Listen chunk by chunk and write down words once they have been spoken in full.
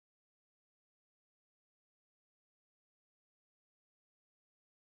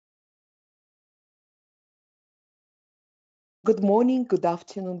Good morning, good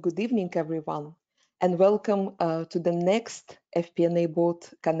afternoon, good evening, everyone, and welcome to the next FP&A Board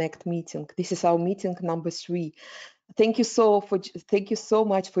Connect meeting. This is our meeting number 3. Thank you so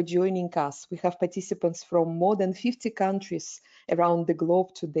much for joining us. We have participants from more than 50 countries around the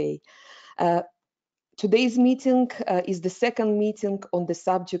globe today. Today's meeting is the second meeting on the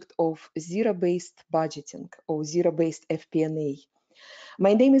subject of zero-based budgeting or zero-based FP&A.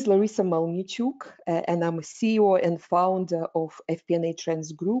 My name is Larissa Melnichuk, and I'm a CEO and founder of FP&A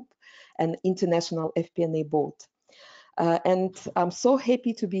Trends Group and International FP&A Board. And I'm so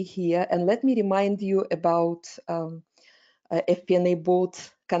happy to be here. And let me remind you about FP&A Board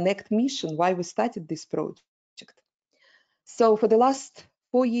Connect mission, why we started this project. So for the last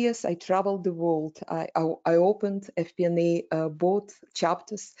 4 years, I traveled the world. I opened FP&A board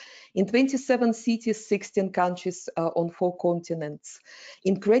chapters in 27 cities, 16 countries on 4 continents.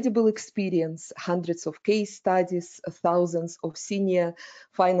 Incredible experience, hundreds of case studies, thousands of senior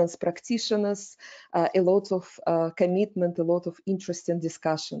finance practitioners, a lot of commitment, a lot of interesting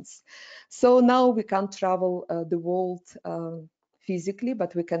discussions. So now we can't travel the world physically,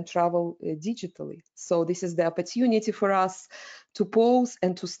 but we can travel digitally. So this is the opportunity for us to pause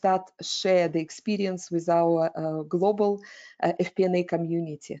and to start share the experience with our global FP&A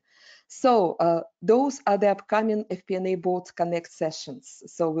community. So those are the upcoming FP&A Board Connect sessions.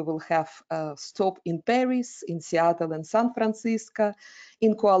 So we will have a stop in Paris, in Seattle and San Francisco,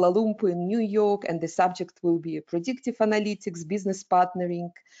 in Kuala Lumpur, in New York, and the subject will be predictive analytics, business partnering,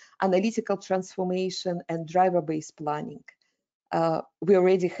 analytical transformation, and driver-based planning. We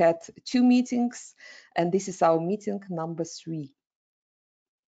already had 2 meetings, and this is our meeting number 3.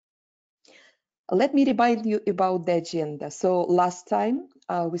 Let me remind you about the agenda. So last time,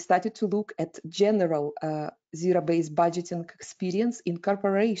 we started to look at general zero-based budgeting experience in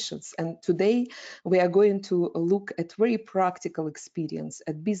corporations. And today, we are going to look at very practical experience,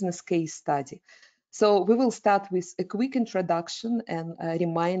 at business case study. So we will start with a quick introduction and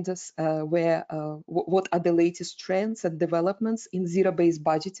remind us what are the latest trends and developments in zero-based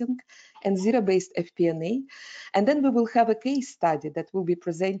budgeting and zero-based FP&A. And then we will have a case study that will be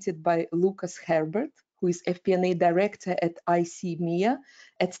presented by Lukas Herbert, who is FP&A Director at ICMEA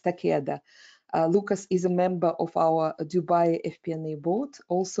at Takeda. Lukas is a member of our Dubai FP&A Board.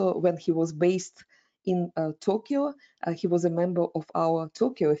 Also, when he was based in Tokyo, he was a member of our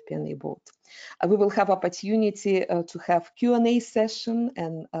Tokyo FP&A Board. We will have opportunity to have Q&A session,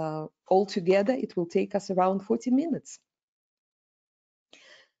 and altogether it will take us around 40 minutes.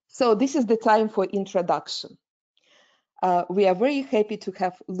 So this is the time for introduction. We are very happy to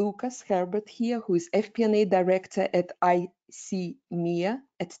have Lukas Herbert here, who is FP&A Director at ICMEA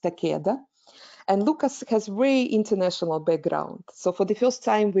at Takeda. And Lukas has very international background. So for the first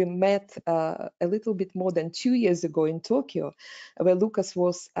time, we met a little bit more than 2 years ago in Tokyo, where Lukas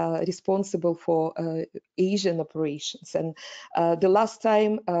was responsible for Asian operations. And the last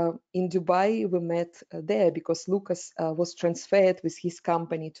time in Dubai, we met there because Lukas was transferred with his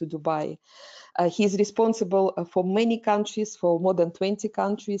company to Dubai. He's responsible for many countries, for more than 20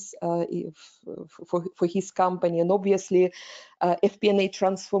 countries for his company. And obviously, FP&A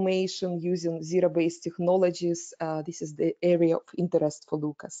transformation using zero-based technologies, this is the area of interest for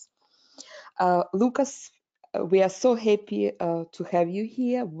Lukas. Lukas, we are so happy to have you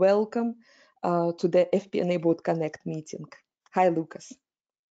here. Welcome to the FP&A Board Connect meeting. Hi, Lukas.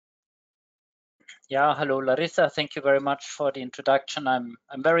 Yeah, hello, Larissa. Thank you very much for the introduction. I'm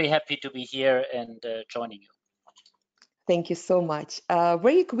very happy to be here and joining you. Thank you so much.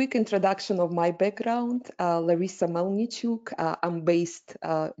 Very quick introduction of my background. Larissa Melnichuk. I'm based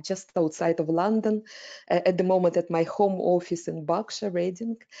just outside of London, at the moment at my home office in Berkshire,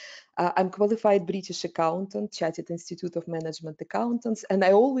 Reading. I'm qualified British accountant, Chartered Institute of Management Accountants, and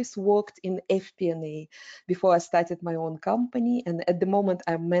I always worked in FP&A before I started my own company. And at the moment,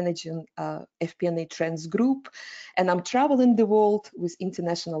 I'm managing FP&A Trends Group, and I'm traveling the world with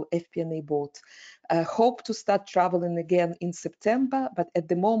International FP&A Board. I hope to start traveling again in September, but at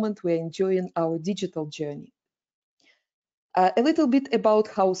the moment, we're enjoying our digital journey. A little bit about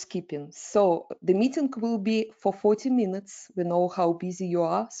housekeeping. So the meeting will be for 40 minutes. We know how busy you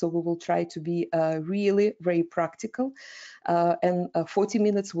are, so we will try to be really very practical, and 40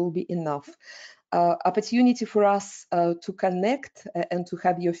 minutes will be enough. Opportunity for us to connect and to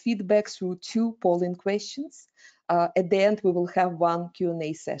have your feedback through 2 polling questions. At the end, we will have 1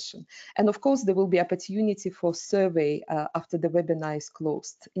 Q&A session. And of course, there will be opportunity for survey after the webinar is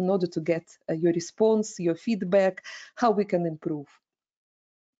closed in order to get your response, your feedback, how we can improve.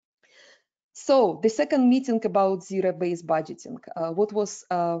 So the second meeting about zero-based budgeting. What was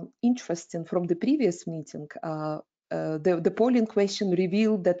interesting from the previous meeting, the polling question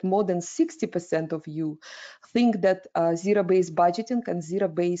revealed that more than 60% of you think that zero-based budgeting and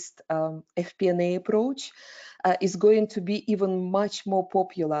zero-based FP&A approach is going to be even much more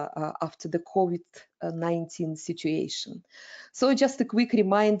popular after the COVID-19 situation. So just a quick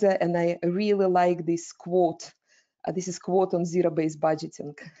reminder, and I really like this quote. This is quote on zero-based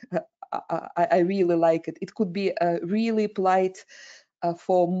budgeting. I really like it. It could be really applied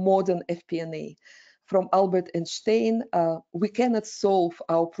for modern FP&A. From Albert Einstein, we cannot solve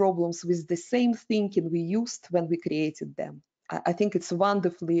our problems with the same thinking we used when we created them. I think it's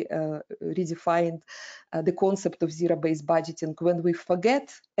wonderfully redefined the concept of zero-based budgeting. When we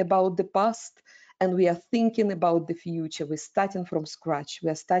forget about the past and we are thinking about the future, we're starting from scratch. We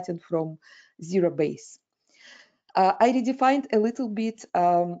are starting from zero base. I redefined a little bit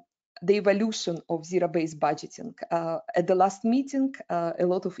the evolution of zero-based budgeting. At the last meeting, a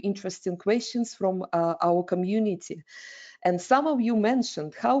lot of interesting questions from our community. And some of you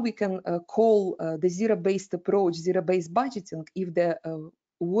mentioned how we can call the zero-based approach zero-based budgeting if the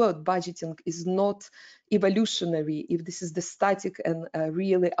word budgeting is not evolutionary, if this is the static and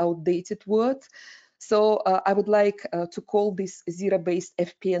really outdated word. So I would like to call this zero-based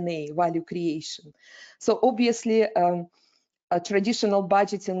FP&A, value creation. So obviously, traditional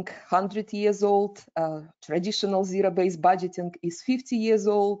budgeting, 100 years old, traditional zero-based budgeting is 50 years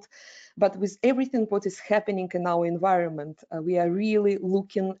old. But with everything what is happening in our environment, we are really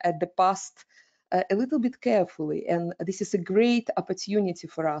looking at the past a little bit carefully. And this is a great opportunity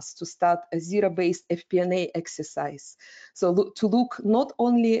for us to start a zero-based FP&A exercise. So to look not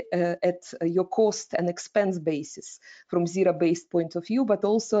only at your cost and expense basis from zero-based point of view, but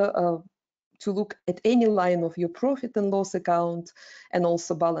also to look at any line of your profit and loss account and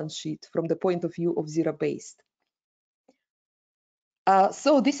also balance sheet from the point of view of zero-based.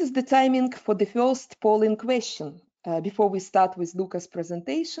 So this is the timing for the first polling question. Before we start with Lukas'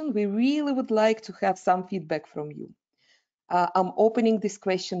 presentation, we really would like to have some feedback from you. I'm opening this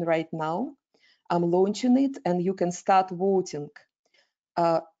question right now. I'm launching it and you can start voting.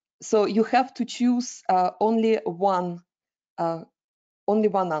 So you have to choose only one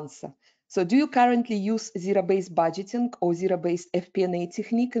answer. So do you currently use zero-based budgeting or zero-based FP&A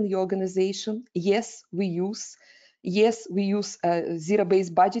technique in your organization? Yes, we use. Yes, we use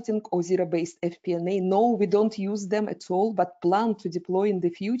zero-based budgeting or zero-based FP&A. No, we don't use them at all, but plan to deploy in the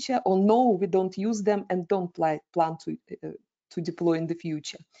future. Or no, we don't use them and don't plan to deploy in the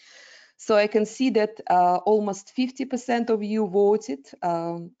future. So I can see that almost 50% of you voted.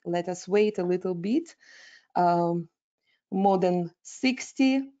 Let us wait a little bit. More than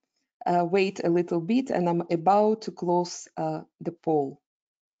 60. Wait a little bit, and I'm about to close the poll.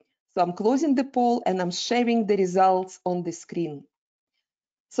 So I'm closing the poll and I'm sharing the results on the screen.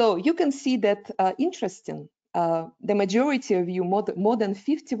 So you can see that interesting. The majority of you, more than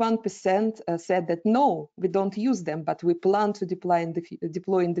 51%, said that no, we don't use them, but we plan to deploy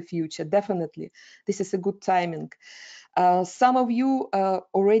in the future. Definitely, this is a good timing. Some of you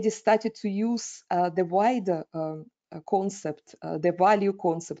already started to use the wider concept, the value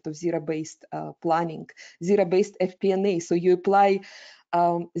concept of zero-based planning, zero-based FP&A. So you apply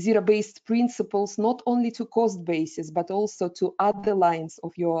zero-based principles not only to cost basis, but also to other lines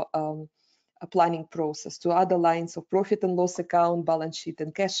of your planning process, to other lines of profit and loss account, balance sheet,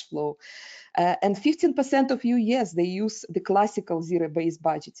 and cash flow. And 15% of you, yes, they use the classical zero-based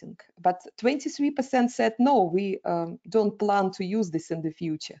budgeting, but 23% said, no, we don't plan to use this in the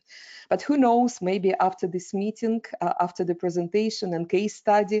future. But who knows, maybe after this meeting, after the presentation and case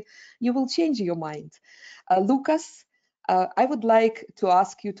study, you will change your mind. Lukas, I would like to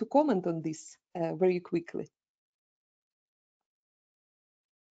ask you to comment on this very quickly.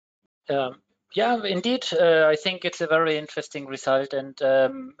 Yeah, indeed. I think it's a very interesting result, and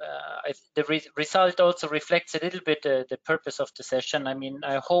the result also reflects a little bit the purpose of the session. I mean,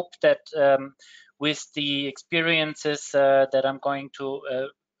 I hope that with the experiences that I'm going to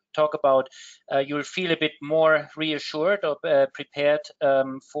talk about, you'll feel a bit more reassured or prepared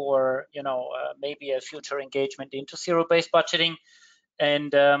for, maybe a future engagement into zero-based budgeting.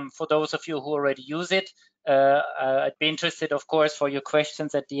 And for those of you who already use it, I'd be interested, of course, for your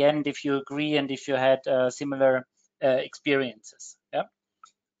questions at the end, if you agree and if you had similar experiences. Yeah.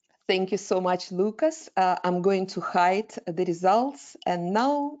 Thank you so much, Lukas. I'm going to hide the results. And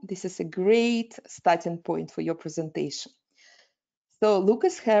now this is a great starting point for your presentation. So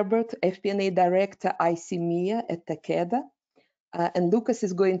Lukas Herbert, FP&A Director ICMEA at Takeda. And Lukas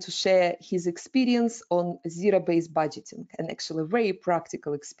is going to share his experience on zero-based budgeting, and actually a very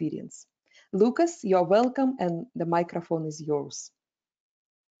practical experience. Lukas, you're welcome, and the microphone is yours.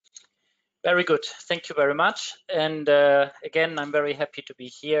 Very good. Thank you very much. And again, I'm very happy to be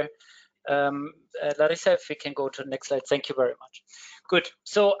here. Larissa, if we can go to the next slide. Thank you very much. Good.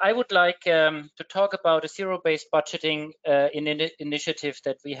 So I would like to talk about a zero-based budgeting initiative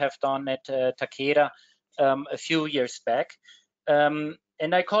that we have done at Takeda a few years back.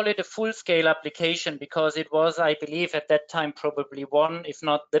 And I call it a full-scale application because it was, I believe, at that time, probably one, if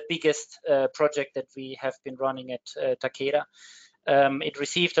not the biggest project that we have been running at Takeda. It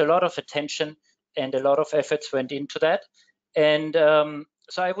received a lot of attention and a lot of efforts went into that. And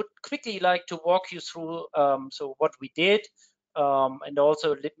so I would quickly like to walk you through so what we did and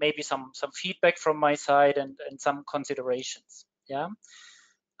also maybe some feedback from my side and some considerations. Yeah.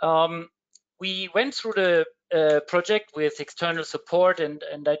 We went through the project with external support, and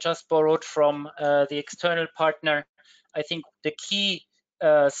I just borrowed from the external partner, I think, the key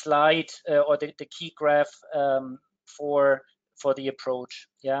slide or the key graph for the approach.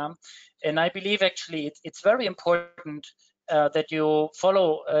 Yeah, and I believe actually it's very important that you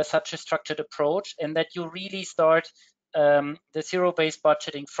follow such a structured approach and that you really start the zero-based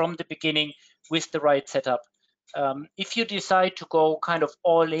budgeting from the beginning with the right setup. If you decide to go kind of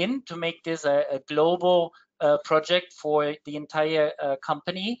all in to make this a global project for the entire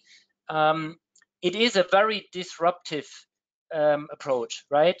company, it is a very disruptive approach,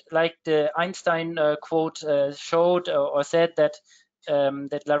 right? Like the Einstein quote showed or said that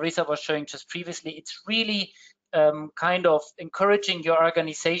that Larissa was showing just previously. It's really kind of encouraging your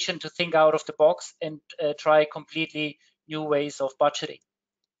organization to think out of the box and try completely new ways of budgeting.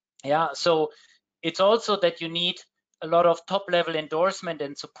 Yeah, so it's also that you need a lot of top-level endorsement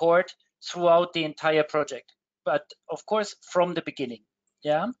and support throughout the entire project, but of course from the beginning.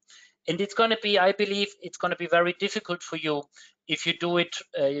 Yeah, and it's going to be, I believe, it's going to be very difficult for you if you do it,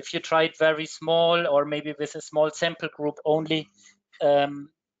 if you try it very small or maybe with a small sample group only, and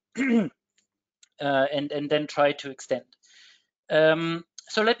then try to extend.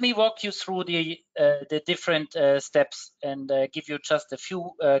 So let me walk you through the different steps and give you just a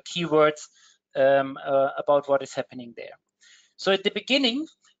few keywords about what is happening there. So at the beginning,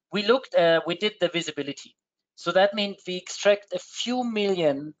 we did the visibility. So that means we extract a few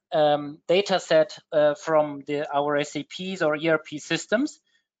million data set from our SAPs or ERP systems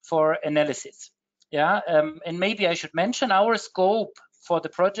for analysis. Yeah, and maybe I should mention our scope for the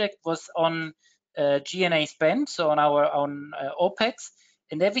project was on G&A spend, so on our OPEX,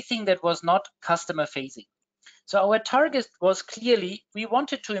 and everything that was not customer facing. So our target was clearly, we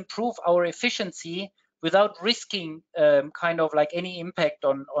wanted to improve our efficiency without risking kind of like any impact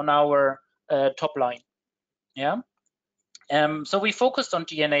on our top line. Yeah. So we focused on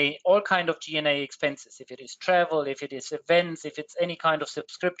G&A, all kind of G&A expenses, if it is travel, if it is events, if it's any kind of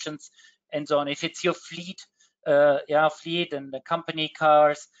subscriptions and so on, if it's your fleet, fleet and the company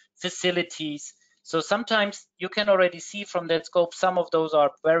cars, facilities. So sometimes you can already see from that scope, some of those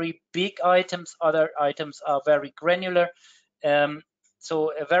are very big items, other items are very granular.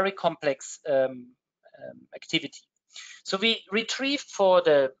 So a very complex activity. So we retrieved for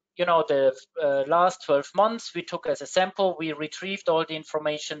the last 12 months, we took as a sample, we retrieved all the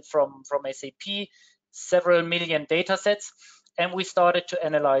information from SAP, several million data sets, and we started to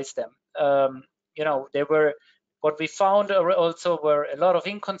analyze them. What we found also were a lot of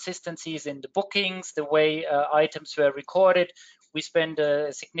inconsistencies in the bookings, the way items were recorded. We spent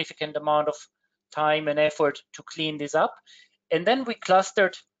a significant amount of time and effort to clean this up. And then we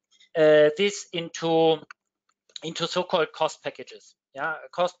clustered this into so-called cost packages. Yeah, a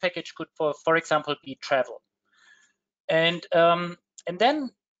cost package could, for example, be travel. And then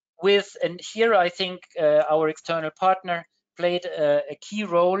and here I think our external partner played a key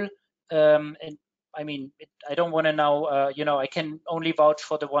role. And I mean, I don't want to now, I can only vouch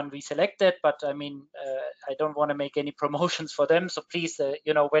for the one we selected, but I mean, I don't want to make any promotions for them. So please,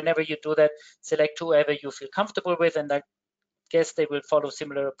 whenever you do that, select whoever you feel comfortable with, and I guess they will follow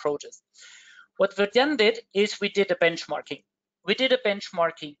similar approaches. What we then did is we did a benchmarking. We did a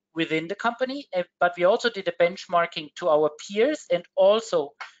benchmarking within the company, but we also did a benchmarking to our peers and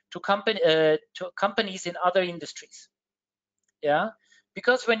also to companies in other industries. Yeah,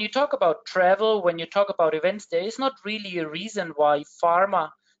 because when you talk about travel, when you talk about events, there is not really a reason why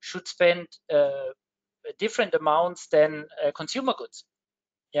pharma should spend different amounts than consumer goods.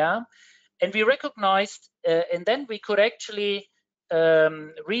 Yeah, and we recognized, and then we could actually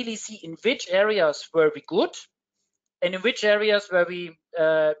really see in which areas were we good and in which areas were we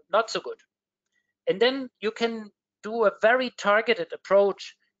not so good. And then you can do a very targeted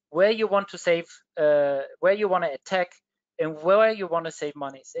approach where you want to save, where you want to attack, and where you want to save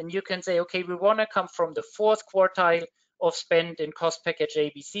monies. And you can say, okay, we want to come from the 4th quartile of spend in cost package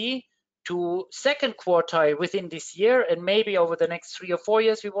ABC to second quartile within this year, and maybe over the next 3 or 4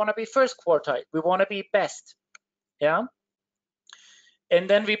 years, we want to be first quartile. We want to be best. Yeah. And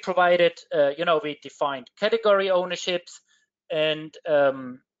then we provided, we defined category ownerships, and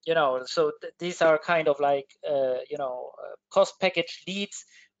so these are kind of like, cost package leads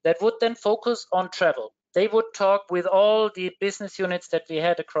that would then focus on travel. They would talk with all the business units that we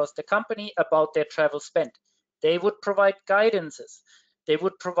had across the company about their travel spend. They would provide guidances. They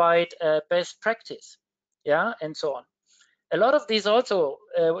would provide best practice, yeah, and so on. A lot of these also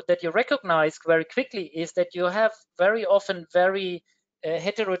that you recognize very quickly is that you have very often very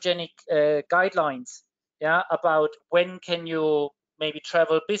heterogenic guidelines, yeah, about when can you maybe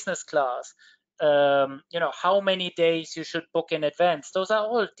travel business class, how many days you should book in advance. Those are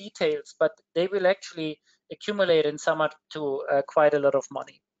all details, but they will actually accumulate and sum up to quite a lot of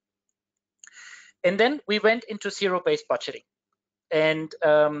money. And then we went into zero-based budgeting. And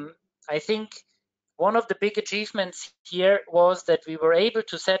I think one of the big achievements here was that we were able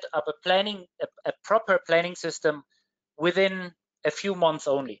to set up a proper planning system within a few months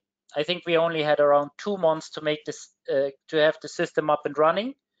only. I think we only had around 2 months to make this, to have the system up and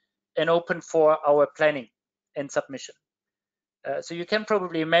running and open for our planning and submission. So you can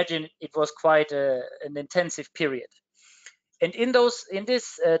probably imagine it was quite an intensive period. And in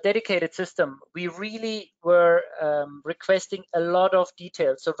this dedicated system, we really were requesting a lot of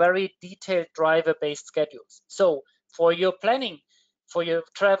details, so very detailed driver-based schedules. So for your planning, for your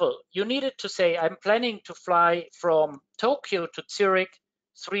travel, you needed to say, I'm planning to fly from Tokyo to Zurich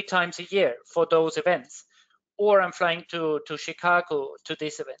 3 times a year for those events, or I'm flying to Chicago to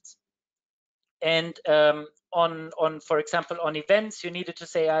these events. And for example, on events, you needed to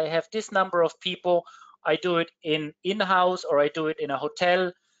say, I have this number of people, I do it in-house or I do it in a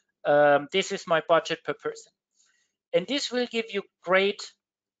hotel. This is my budget per person. And this will give you great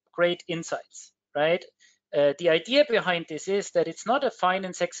insights, right? The idea behind this is that it's not a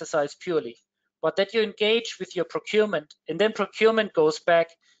finance exercise purely, but that you engage with your procurement, and then procurement goes back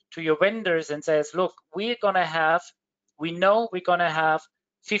to your vendors and says, look, we know we're gonna have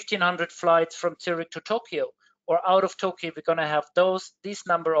 1,500 flights from Zurich to Tokyo, or out of Tokyo, we're gonna have this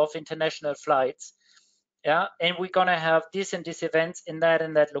number of international flights. Yeah, and we're gonna have this and this events in that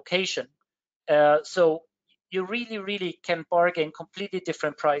and that location. So you really can bargain completely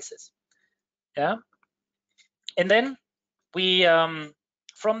different prices. Yeah, and then we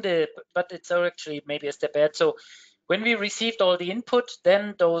but it's actually maybe a step ahead. So when we received all the input,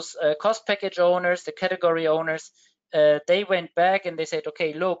 then those cost package owners, the category owners, they went back and they said,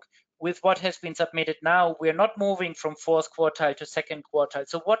 okay, look, with what has been submitted now, we're not moving from 4th quartile to 2nd quartile.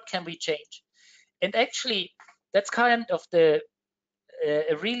 So what can we change? And actually, that's kind of a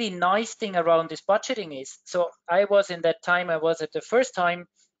really nice thing around this budgeting is, so I was at the first time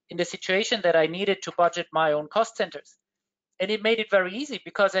in the situation that I needed to budget my own cost centers. And it made it very easy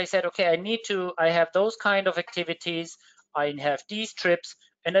because I said, okay, I have those kind of activities, I have these trips,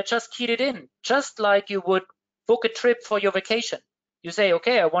 and I just keyed it in, just like you would book a trip for your vacation. You say,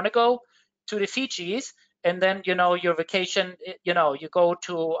 okay, I want to go to the Fijis, and then, your vacation, you go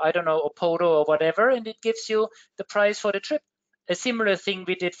to, I don't know, Opodo or whatever, and it gives you the price for the trip. A similar thing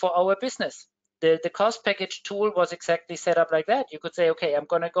we did for our business. The cost package tool was exactly set up like that. You could say, okay, I'm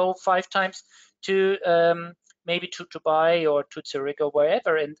going to go 5 times to maybe to Dubai or to Zurich or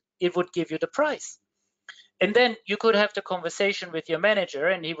wherever, and it would give you the price. And then you could have the conversation with your manager,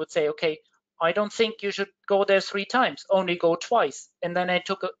 and he would say, okay, I don't think you should go there 3 times, only go twice. And then I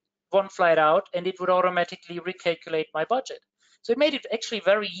took one flight out, and it would automatically recalculate my budget. So it made it actually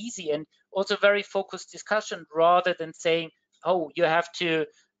very easy and also very focused discussion, rather than saying, oh, you have to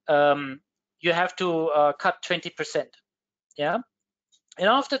cut 20%. Yeah. And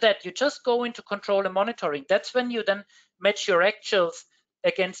after that, you just go into control and monitoring. That's when you then match your actuals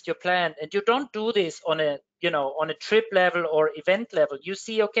against your plan. And you don't do this on a trip level or event level. You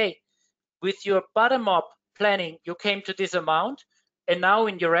see, okay, with your bottom-up planning, you came to this amount, and now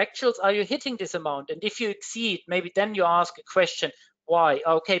in your actuals, are you hitting this amount? And if you exceed, maybe then you ask a question, why?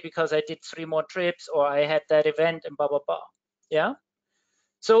 Okay, because I did 3 more trips, or I had that event, and blah, blah, blah. Yeah.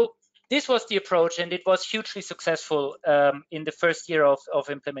 So this was the approach, and it was hugely successful in the first year of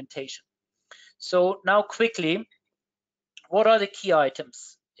implementation. So now quickly, what are the key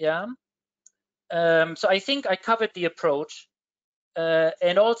items? Yeah. So I think I covered the approach.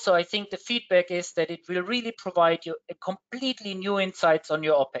 And also, I think the feedback is that it will really provide you a completely new insights on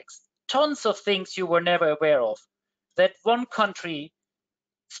your OPEX. Tons of things you were never aware of. That one country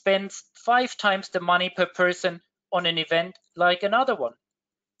spends 5 times the money per person on an event like another one,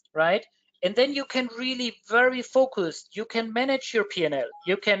 right? And then you can really very focused, you can manage your P&L.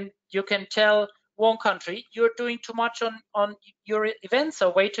 You can tell one country, you're doing too much on your events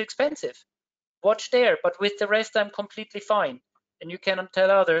are way too expensive. Watch there, but with the rest I'm completely fine. And you can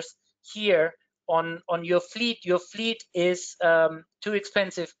tell others here on your fleet is too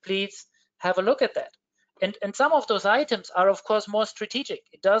expensive, please have a look at that. And some of those items are of course more strategic.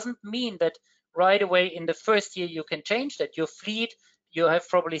 It doesn't mean that right away in the first year you can change that. Your fleet, you have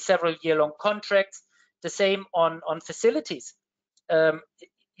probably several year-long contracts. The same on facilities.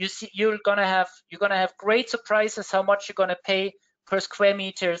 You see, you're gonna have great surprises how much you're gonna pay per square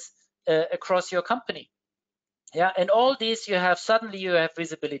meters across your company. Yeah, and all these suddenly you have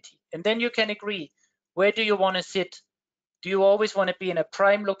visibility, and then you can agree, where do you want to sit? Do you always want to be in a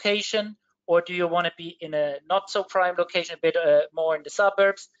prime location, or do you want to be in a not so prime location, a bit more in the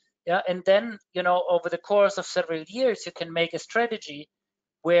suburbs? Yeah, and then over the course of several years you can make a strategy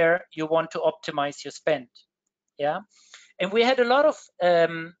where you want to optimize your spend. Yeah, and we had a lot of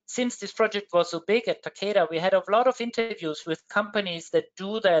since this project was so big at Takeda, we had a lot of interviews with companies that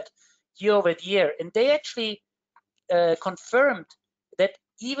do that year over year, and they actually confirmed that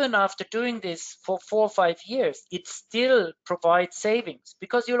even after doing this for 4 or 5 years, it still provides savings,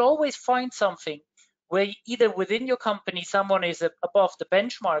 because you'll always find something where either within your company someone is above the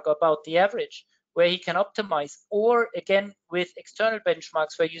benchmark or about the average, where he can optimize, or again with external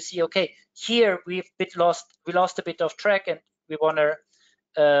benchmarks where you see, okay, here we lost a bit of track and we want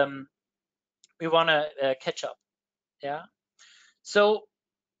to catch up. Yeah. So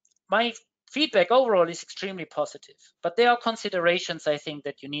my feedback overall is extremely positive, but there are considerations I think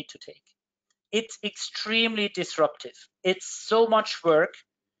that you need to take. It's extremely disruptive. It's so much work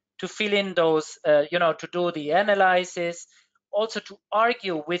to fill in those, to do the analysis, also to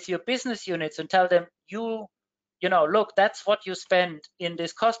argue with your business units and tell them, look, that's what you spend in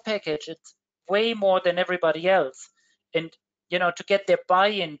this cost package. It's way more than everybody else. And, to get their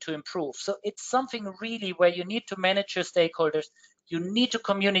buy-in to improve. So it's something really where you need to manage your stakeholders. You need to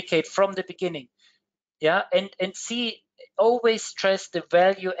communicate from the beginning. Yeah, and always stress the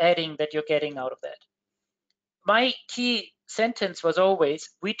value adding that you're getting out of that. My key sentence was always,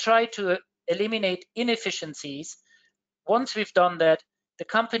 we try to eliminate inefficiencies. Once we've done that, the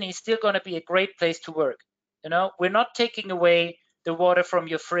company is still going to be a great place to work. We're not taking away the water from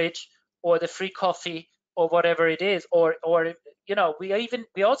your fridge or the free coffee or whatever it is, or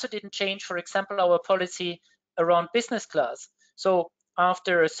we also didn't change, for example, our policy around business class. So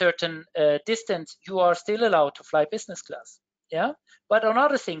after a certain distance, you are still allowed to fly business class. Yeah, but on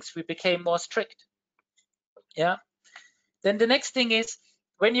other things we became more strict. Yeah. Then the next thing is,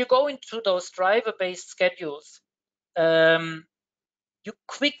 when you go into those driver-based schedules, you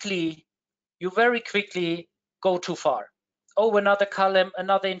very quickly go too far. Oh, another column,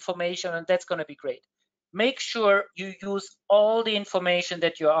 another information, and that's going to be great. Make sure you use all the information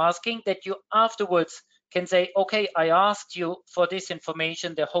that you're asking, that you afterwards can say, okay, I asked you for this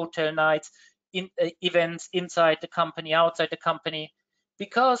information, the hotel nights, events inside the company, outside the company,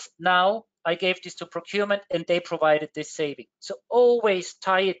 because now I gave this to procurement and they provided this saving. So always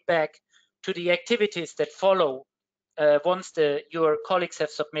tie it back to the activities that follow once your colleagues have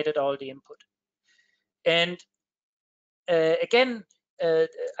submitted all the input. And again,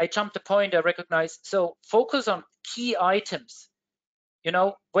 I jumped a point, I recognize. So focus on key items.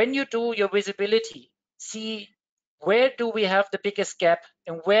 When you do your visibility, see where do we have the biggest gap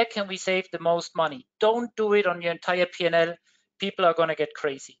and where can we save the most money. Don't do it on your entire P&L. People are going to get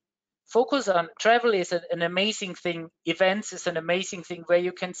crazy. Focus on travel is an amazing thing. Events is an amazing thing where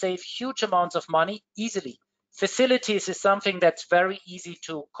you can save huge amounts of money easily. Facilities is something that's very easy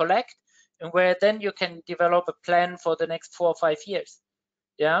to collect and where then you can develop a plan for the next 4 or 5 years.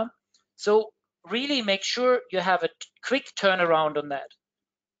 Yeah. So really make sure you have a quick turnaround on that.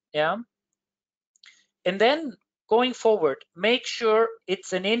 Yeah. And then going forward, make sure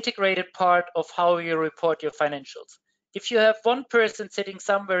it's an integrated part of how you report your financials. If you have one person sitting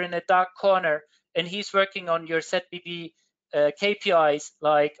somewhere in a dark corner and he's working on your ZBB KPIs,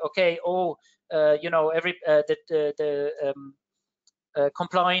 like, okay,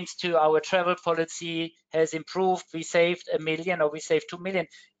 compliance to our travel policy has improved, we saved $1 million or we saved 2 million.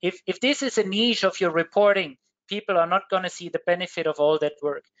 If this is a niche of your reporting, people are not going to see the benefit of all that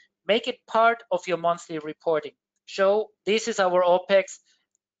work. Make it part of your monthly reporting. Show this is our OPEX.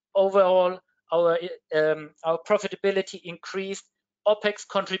 Overall, our profitability increased. OPEX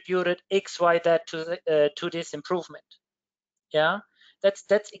contributed X, Y, that to this improvement. Yeah,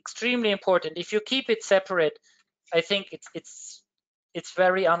 that's extremely important. If you keep it separate, I think it's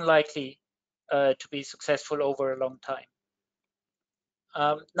very unlikely to be successful over a long time.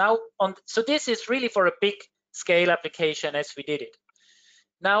 So this is really for a big scale application as we did it.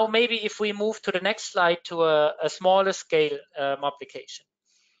 Now, maybe if we move to the next slide to a smaller scale application.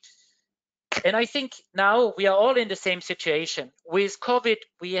 And I think now we are all in the same situation. With COVID,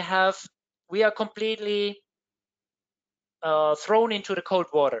 we are completely thrown into the cold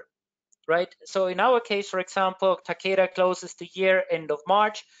water, right? So in our case, for example, Takeda closes the year end of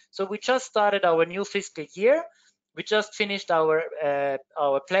March. So we just started our new fiscal year. We just finished our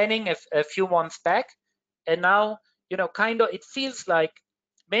planning a few months back, and now, you know, kind of it feels like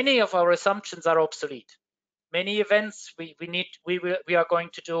many of our assumptions are obsolete. Many events we are going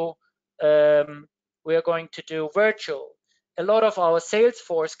to do we are going to do virtual. A lot of our sales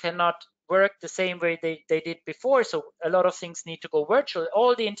force cannot work the same way they did before, so a lot of things need to go virtual.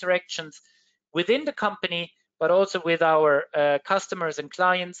 All the interactions within the company, but also with our customers and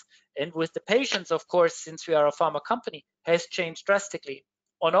clients, and with the patients, of course, since we are a pharma company, has changed drastically.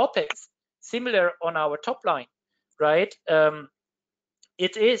 On OPEX, similar on our top line, right?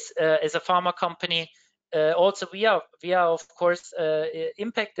 It is as a pharma company. Also, we are of course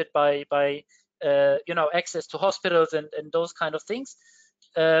impacted by you know, access to hospitals and those kind of things.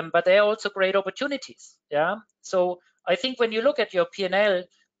 But there are also great opportunities. Yeah. So I think when you look at your P&L,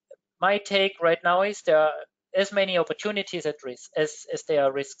 my take right now is there are as many opportunities at risk as there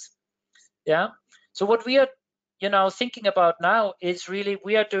are risks. Yeah. So what we are, you know, thinking about now is really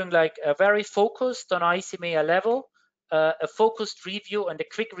we are doing like a very focused on ICMEA level, a focused review and a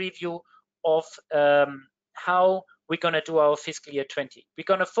quick review of how we're going to do our fiscal year 20. We're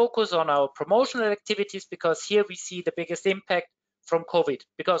going to focus on our promotional activities because here we see the biggest impact from COVID,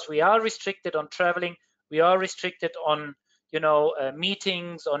 because we are restricted on traveling, we are restricted on, you know,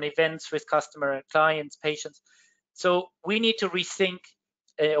 meetings, on events with customer, clients, patients. So we need to rethink,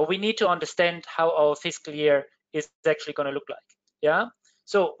 or we need to understand how our fiscal year is actually going to look like. Yeah.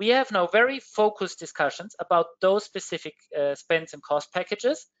 So we have now very focused discussions about those specific spends and cost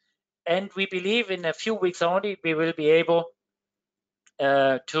packages, and we believe in a few weeks only we will be able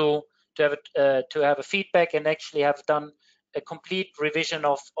to have a feedback and actually have done a complete revision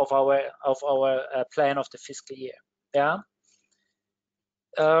of our plan of the fiscal year. Yeah.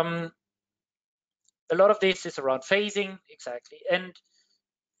 A lot of this is around phasing, exactly. And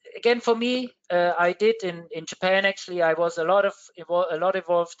again, for me, I did in Japan. Actually, I was a lot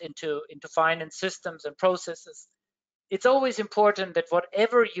involved into finance systems and processes. It's always important that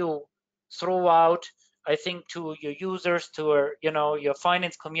whatever you throw out, I think, to your users, to you know, your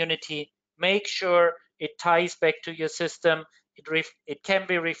finance community, make sure it ties back to your system. It can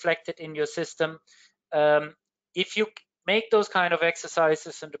be reflected in your system. If you make those kind of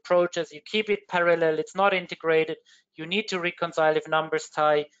exercises and approaches, you keep it parallel, it's not integrated, you need to reconcile if numbers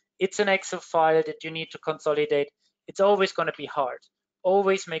tie, it's an Excel file that you need to consolidate, it's always going to be hard.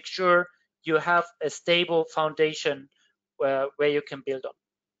 Always make sure you have a stable foundation where you can build on.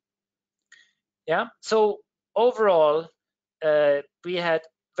 Yeah, so overall, we had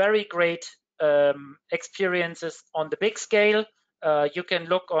very great experiences on the big scale. You can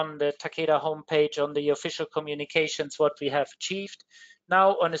look on the Takeda homepage on the official communications what we have achieved.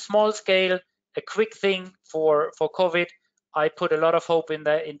 Now on a small scale, a quick thing for COVID, I put a lot of hope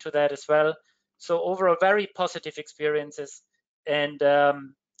into that as well. So overall, very positive experiences, and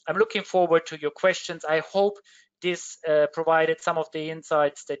I'm looking forward to your questions. I hope this provided some of the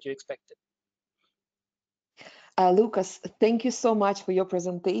insights that you expected. Lukas, thank you so much for your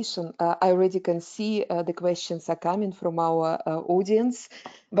presentation. I already can see the questions are coming from our audience.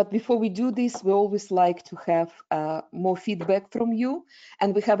 But before we do this, we always like to have more feedback from you.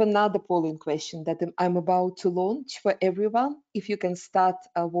 And we have another polling question that I'm about to launch for everyone. If you can start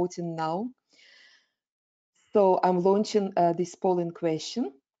voting now. So I'm launching this polling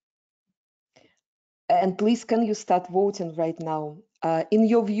question. And please, can you start voting right now? In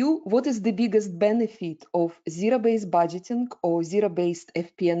your view, what is the biggest benefit of zero-based budgeting or zero-based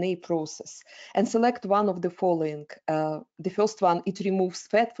FP&A process? And select one of the following. The first one, it removes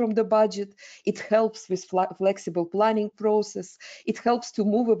fat from the budget. It helps with flexible planning process. It helps to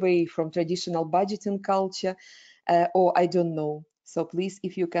move away from traditional budgeting culture, or I don't know. So please,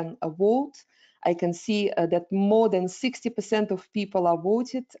 if you can vote. I can see that more than 60% of people are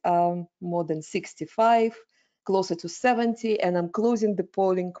voted, more than 65, closer to 70, and I'm closing the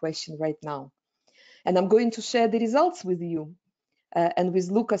polling question right now. And I'm going to share the results with you and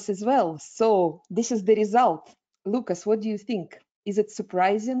with Lukas as well. So this is the result. Lukas, what do you think? Is it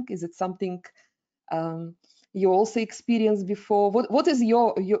surprising? Is it something you also experienced before? What is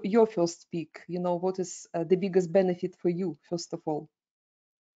your first pick? You know, what is the biggest benefit for you, first of all?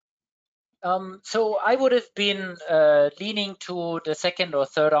 So I would have been leaning to the second or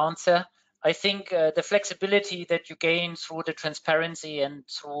third answer. I think the flexibility that you gain through the transparency and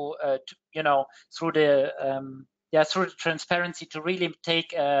through through the transparency to really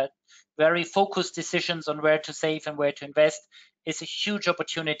take very focused decisions on where to save and where to invest is a huge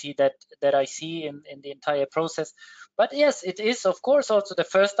opportunity that I see in the entire process. But yes, it is of course also the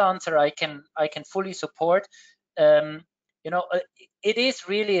first answer I can fully support. It is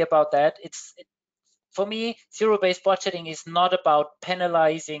really about that. For me, zero-based budgeting is not about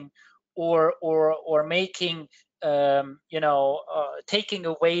penalizing or making taking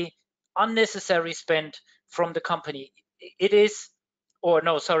away unnecessary spend from the company. It is, or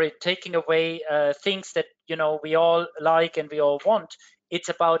no, sorry, taking away things that we all like and we all want. It's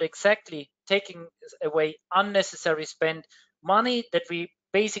about exactly taking away unnecessary spend, money that we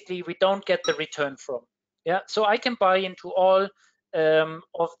don't get the return from. Yeah, so I can buy into all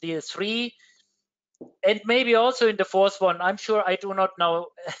of the three, and maybe also in the fourth one. I'm sure I do not know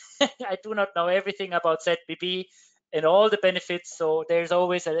I do not know everything about ZBB and all the benefits, so there's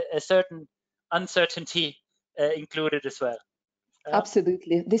always a certain uncertainty included as well.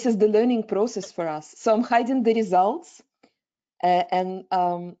 Absolutely, this is the learning process for us. So I'm hiding the results, and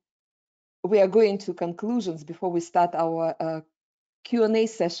we are going to conclusions before we start our Q&A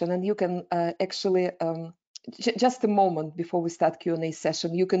session, and you can actually just a moment before we start Q&A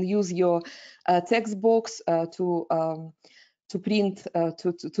session, you can use your text box to print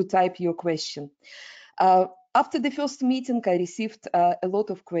to type your question. After the first meeting, I received a lot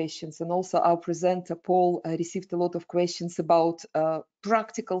of questions, and also our presenter Paul received a lot of questions about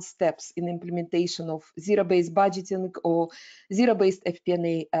practical steps in implementation of zero-based budgeting or zero-based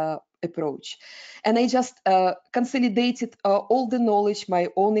FP&A approach. And I just consolidated all the knowledge, my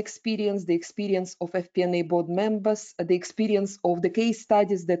own experience, the experience of FP&A board members, the experience of the case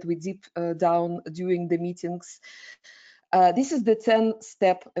studies that we deep down during the meetings. This is the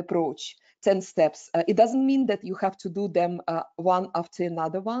 10-step approach. 10 steps. It doesn't mean that you have to do them one after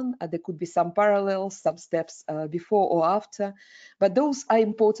another one. There could be some parallels, some steps before or after, but those are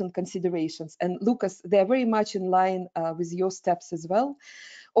important considerations. And Lukas, they're very much in line with your steps as well.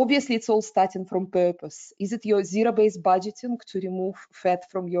 Obviously, it's all starting from purpose. Is it your zero-based budgeting to remove fat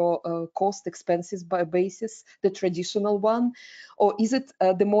from your cost expenses by basis, the traditional one? Or is it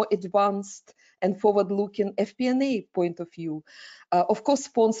the more advanced and forward-looking FP&A point of view? Of course,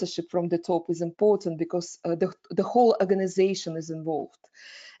 sponsorship from the top is important because the whole organization is involved.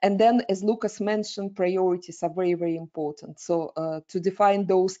 And then, as Lukas mentioned, priorities are very, very important. So to define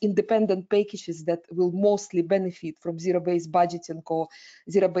those independent packages that will mostly benefit from zero-based budgeting or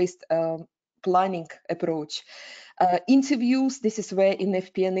zero-based planning approach. Interviews, this is where in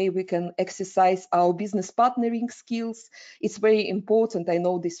FP&A we can exercise our business partnering skills. It's very important, I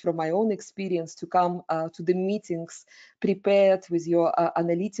know this from my own experience, to come to the meetings prepared with your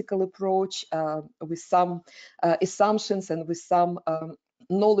analytical approach, with some assumptions and with some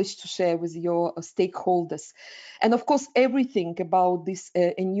knowledge to share with your stakeholders. And of course, everything about this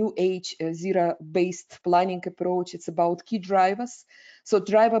a new age zero-based planning approach, it's about key drivers. So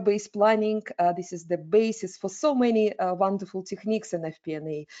driver-based planning, this is the basis for so many wonderful techniques in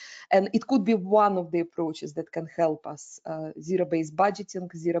FP&A. And it could be one of the approaches that can help us, zero-based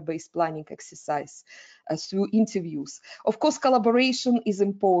budgeting, zero-based planning exercise through interviews. Of course, collaboration is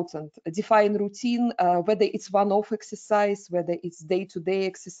important. Define routine, whether it's one-off exercise, whether it's day-to-day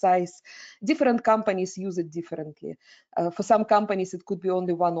exercise. Different companies use it differently. For some companies, it could be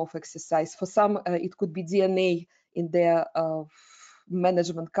only one-off exercise. For some, it could be DNA in their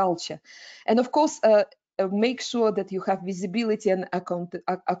management culture. And of course, make sure that you have visibility and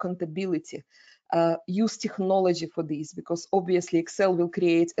accountability. Use technology for this, because obviously Excel will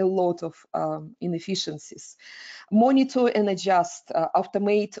create a lot of inefficiencies. Monitor and adjust,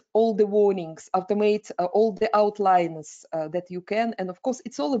 automate all the warnings, automate all the outliners that you can. And of course,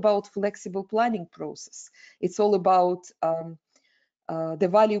 it's all about flexible planning process. It's all about the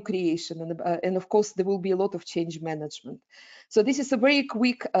value creation, and of course there will be a lot of change management. So this is a very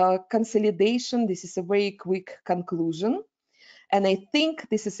quick consolidation. This is a very quick conclusion, and I think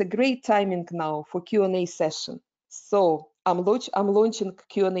this is a great timing now for Q&A session. So I'm launching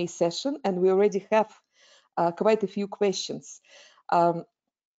Q&A session, and we already have quite a few questions.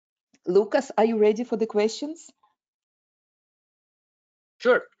 Lukas, are you ready for the questions?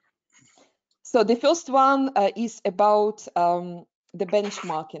 Sure. So the first one is about the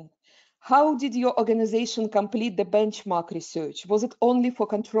benchmarking. How did your organization complete the benchmark research? Was it only for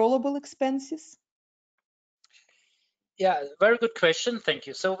controllable expenses? Yeah, very good question. Thank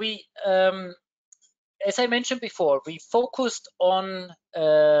you. So we, as I mentioned before, we focused on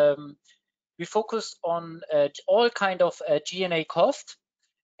we focused on all kind of G&A cost,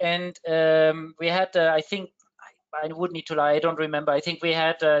 and we had, I think, I would need to lie, I don't remember. I think we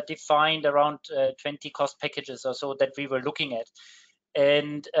had defined around 20 cost packages or so that we were looking at,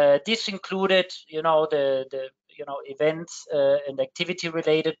 and this included, the events and activity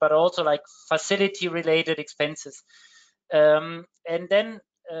related, but also like facility related expenses, and then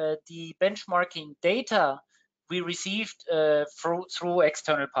the benchmarking data we received through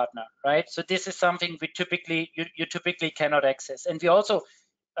external partner, right? So this is something we typically you typically cannot access, and we also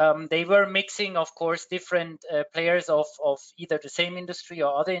they were mixing, of course, different players of either the same industry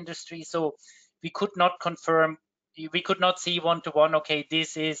or other industries. So we could not confirm, we could not see one-to-one, okay,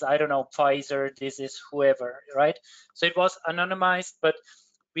 this is, I don't know, Pfizer, this is whoever, right? So it was anonymized, but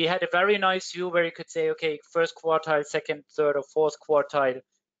we had a very nice view where you could say, okay, first quartile, second, third, or fourth quartile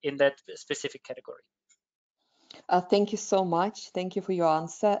in that specific category. Thank you so much. Thank you for your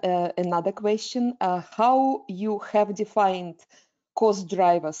answer. Another question, how you have defined cost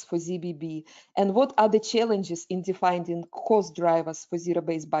drivers for ZBB, and what are the challenges in defining cost drivers for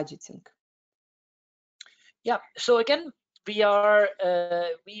zero-based budgeting? Yeah, so again, we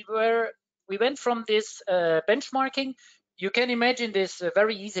went from this benchmarking. You can imagine this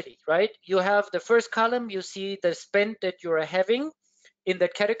very easily, right? You have the first column, you see the spend that you're having in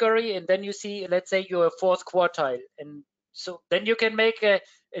that category, and then you see, let's say, you're a fourth quartile, and so then you can make a,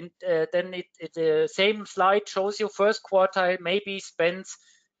 and then the same slide shows you first quartile maybe spends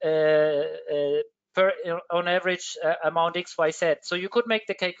on average amount XYZ. So you could make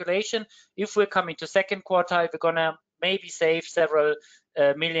the calculation. If we're coming to second quartile, we're gonna maybe save several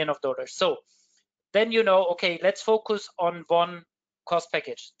million of dollars. So then okay, let's focus on one cost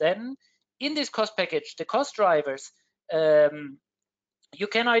package. Then in this cost package, the cost drivers you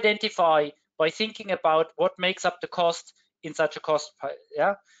can identify by thinking about what makes up the cost in such a cost.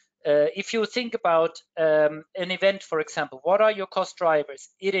 Yeah. If you think about an event, for example, what are your cost drivers?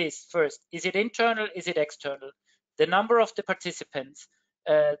 It is first, is it internal? Is it external? The number of the participants,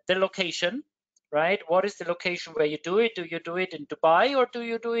 the location, right? What is the location where you do it? Do you do it in Dubai or do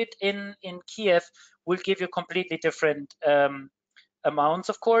you do it in Kiev? Will give you completely different amounts,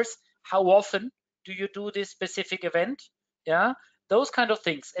 of course. How often do you do this specific event? Yeah, those kind of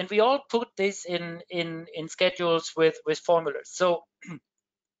things. And we all put this in schedules with formulas. So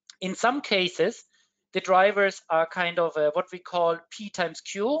in some cases, the drivers are kind of what we call P times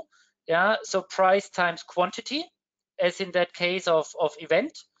Q. Yeah, so price times quantity, as in that case of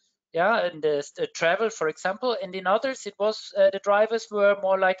event. Yeah, and the travel, for example. And in others, it was the drivers were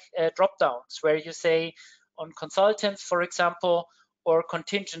more like drop downs, where you say on consultants, for example, or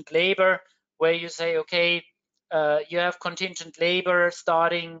contingent labor, where you say, okay, you have contingent labor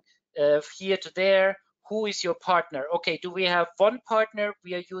starting here to there. Who is your partner? Okay, do we have one partner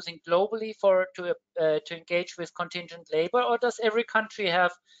we are using globally to engage with contingent labor, or does every country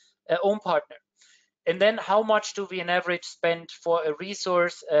have their own partner? And then how much do we on average spend for a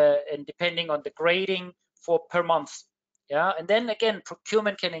resource, and depending on the grading for per month? Yeah, and then again,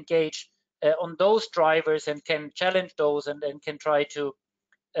 procurement can engage on those drivers and can challenge those and can try to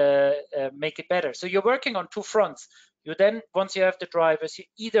make it better. So you're working on two fronts. You then, once you have the drivers, you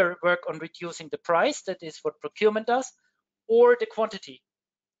either work on reducing the price, that is what procurement does, or the quantity.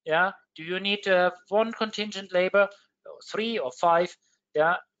 Yeah, do you need to have one contingent labor, or 3 or 5?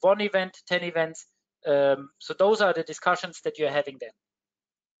 Yeah, one event, 10 events. So those are the discussions that you're having then.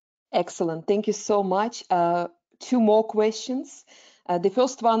 Excellent, thank you so much. 2 more questions. The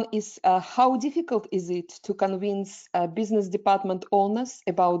first one is, how difficult is it to convince business department owners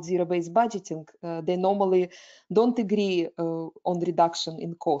about zero-based budgeting? They normally don't agree on reduction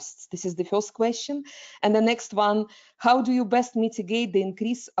in costs. This is the first question. And the next one, how do you best mitigate the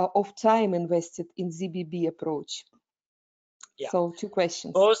increase of time invested in ZBB approach? Yeah. So 2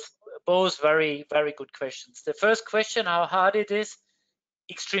 questions. Both very, very good questions. The first question, how hard it is?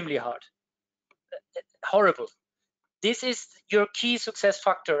 Extremely hard. Horrible. This is your key success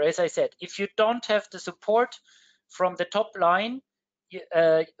factor, as I said. If you don't have the support from the top line,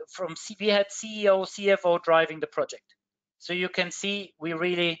 we had CEO, CFO driving the project. So you can see we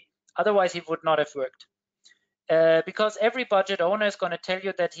really, otherwise it would not have worked. Because every budget owner is going to tell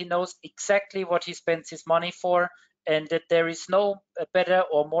you that he knows exactly what he spends his money for and that there is no better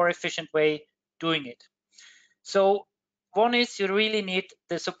or more efficient way doing it. So one is you really need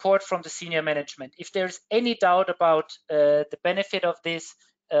the support from the senior management. If there's any doubt about the benefit of this,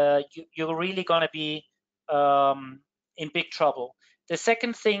 you're really going to be in big trouble. The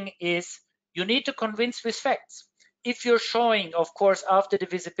second thing is you need to convince with facts. If you're showing, of course, after the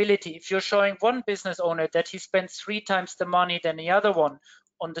visibility, if you're showing one business owner that he spends 3 times the money than the other one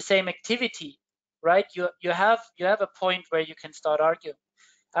on the same activity, right, you have a point where you can start arguing.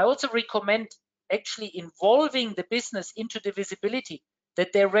 I also recommend actually involving the business into the visibility,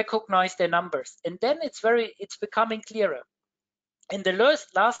 that they recognize their numbers, and then it's becoming clearer. And the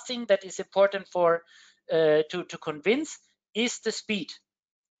last thing that is important for to convince is the speed.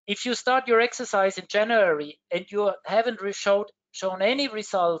 If you start your exercise in January and you haven't shown any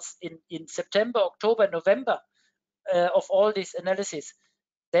results in September, October, November of all this analysis,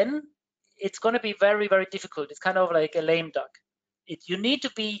 then it's going to be very, very difficult. It's kind of like a lame duck. You need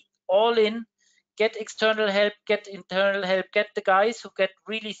to be all in, get external help, get internal help, get the guys who get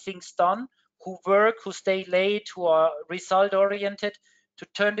really things done, who work, who stay late, who are result oriented, to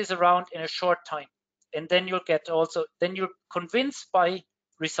turn this around in a short time. And then you're convinced by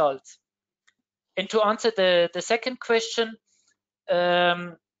results. And to answer the second question,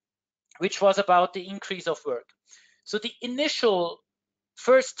 which was about the increase of work. So the initial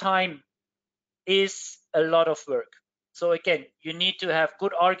first time is a lot of work. So again, you need to have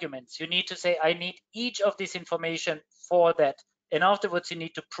good arguments. You need to say, I need each of this information for that. And afterwards, you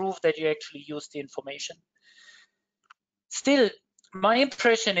need to prove that you actually use the information. Still, my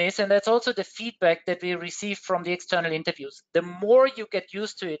impression is, and that's also the feedback that we receive from the external interviews, the more you get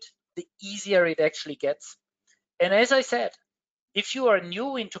used to it, the easier it actually gets. And as I said, if you are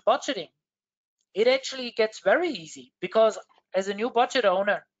new into budgeting, it actually gets very easy, because as a new budget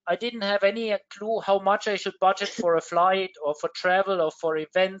owner, I didn't have any clue how much I should budget for a flight or for travel or for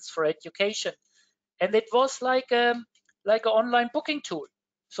events, for education. And it was like an online booking tool.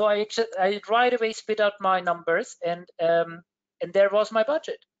 So I right away spit out my numbers, and there was my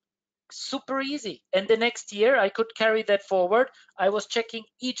budget. Super easy. And the next year I could carry that forward. I was checking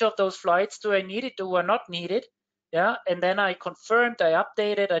each of those flights. Do I need it? Do I not need it? Yeah. And then I confirmed, I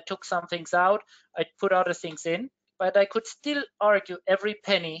updated, I took some things out, I put other things in, but I could still argue every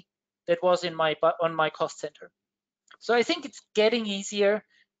penny that was on my cost center. So I think it's getting easier.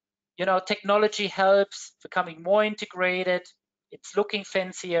 You know, technology helps, becoming more integrated. It's looking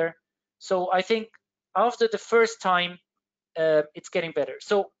fancier. So I think after the first time, it's getting better.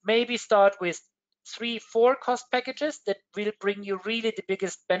 So maybe start with 3-4 cost packages that will bring you really the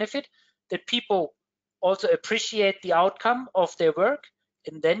biggest benefit, that people also appreciate the outcome of their work,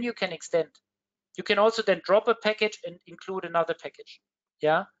 and then you can extend. You can also then drop a package and include another package,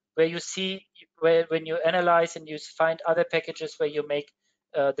 yeah, where you see when you analyze and you find other packages where you make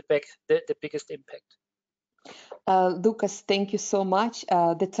the biggest impact. Lukas, thank you so much.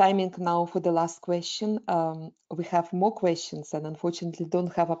 The timing now for the last question. We have more questions and unfortunately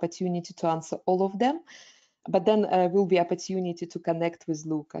don't have opportunity to answer all of them, but then will be opportunity to connect with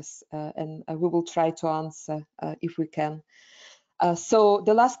Lukas and we will try to answer if we can. So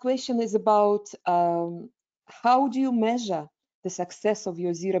the last question is about how do you measure the success of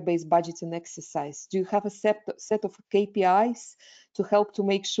your zero-based budgeting exercise? Do you have a set of KPIs to help to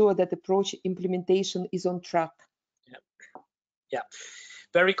make sure that approach implementation is on track? Yeah,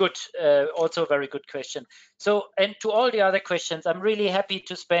 very good. Also very good question. So, and to all the other questions, I'm really happy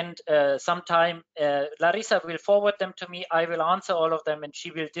to spend some time. Larissa will forward them to me. I will answer all of them and she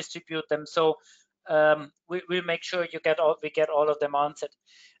will distribute them. So we'll make sure we get all of them answered.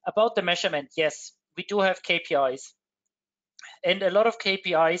 About the measurement, yes, we do have KPIs. And a lot of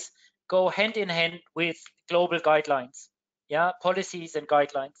KPIs go hand in hand with global guidelines, yeah, policies and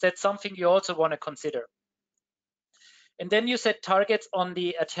guidelines. That's something you also want to consider. And then you set targets on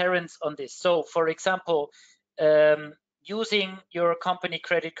the adherence on this. So for example, using your company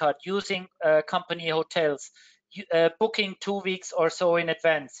credit card, using company hotels, booking 2 weeks or so in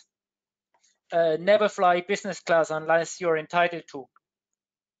advance, never fly business class unless you're entitled to.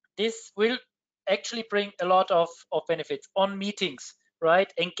 This will actually bring a lot of benefits. On meetings,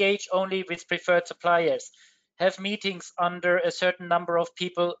 right? Engage only with preferred suppliers. Have meetings under a certain number of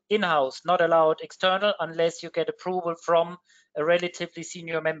people in-house, not allowed external unless you get approval from a relatively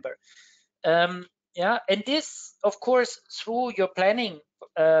senior member. Yeah, and this, of course, through your planning,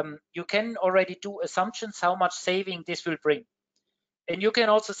 you can already do assumptions how much saving this will bring. And you can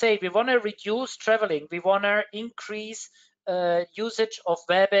also say, we want to reduce traveling, we want to increase usage of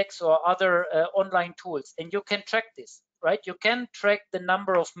WebEx or other online tools, and you can track this, right? You can track the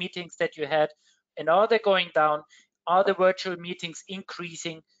number of meetings that you had, and are they going down? Are the virtual meetings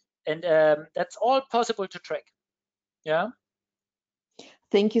increasing? And that's all possible to track. Yeah.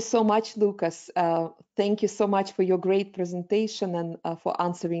 Thank you so much, Lukas. Thank you so much for your great presentation and for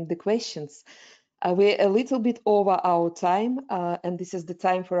answering the questions. We're a little bit over our time, and this is the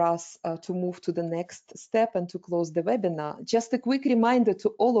time for us to move to the next step and to close the webinar. Just a quick reminder to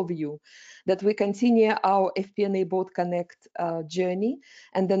all of you that we continue our FP&A Board Connect journey,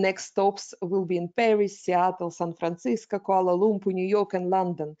 and the next stops will be in Paris, Seattle, San Francisco, Kuala Lumpur, New York, and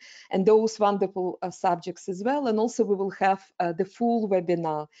London, and those wonderful subjects as well. And also we will have the full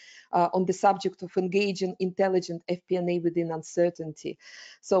webinar on the subject of engaging intelligent FP&A within uncertainty.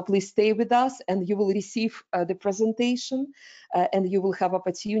 So please stay with us, and you will receive the presentation, and you will have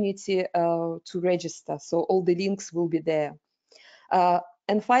opportunity to register. So all the links will be there.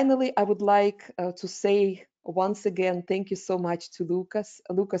 And finally, I would like to say once again, thank you so much to Lukas.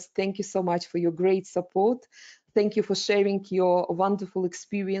 Lukas, thank you so much for your great support. Thank you for sharing your wonderful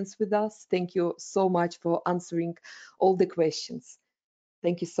experience with us. Thank you so much for answering all the questions.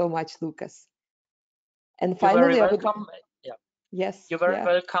 Thank you so much, Lukas. And finally, you're very welcome. Yeah. Yes. You're very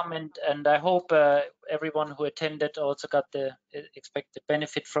welcome, and I hope everyone who attended also got the expected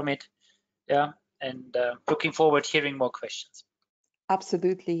benefit from it. Yeah, and looking forward to hearing more questions.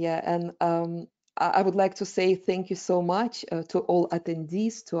 Absolutely, yeah. And I would like to say thank you so much to all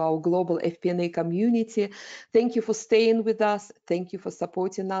attendees, to our global FP&A community. Thank you for staying with us. Thank you for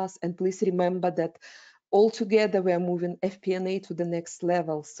supporting us. And please remember that all together we are moving FP&A to the next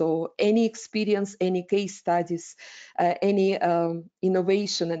level. So any experience, any case studies, any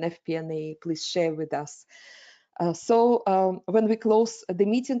innovation in FP&A, please share with us. So when we close the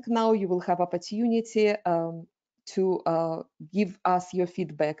meeting now, you will have opportunity to give us your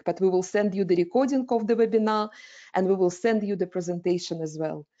feedback, but we will send you the recording of the webinar, and we will send you the presentation as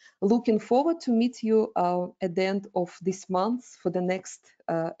well. Looking forward to meet you at the end of this month for the next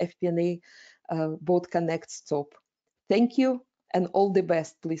FP&A Board Connect stop. Thank you and all the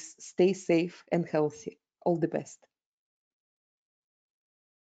best. Please stay safe and healthy. All the best.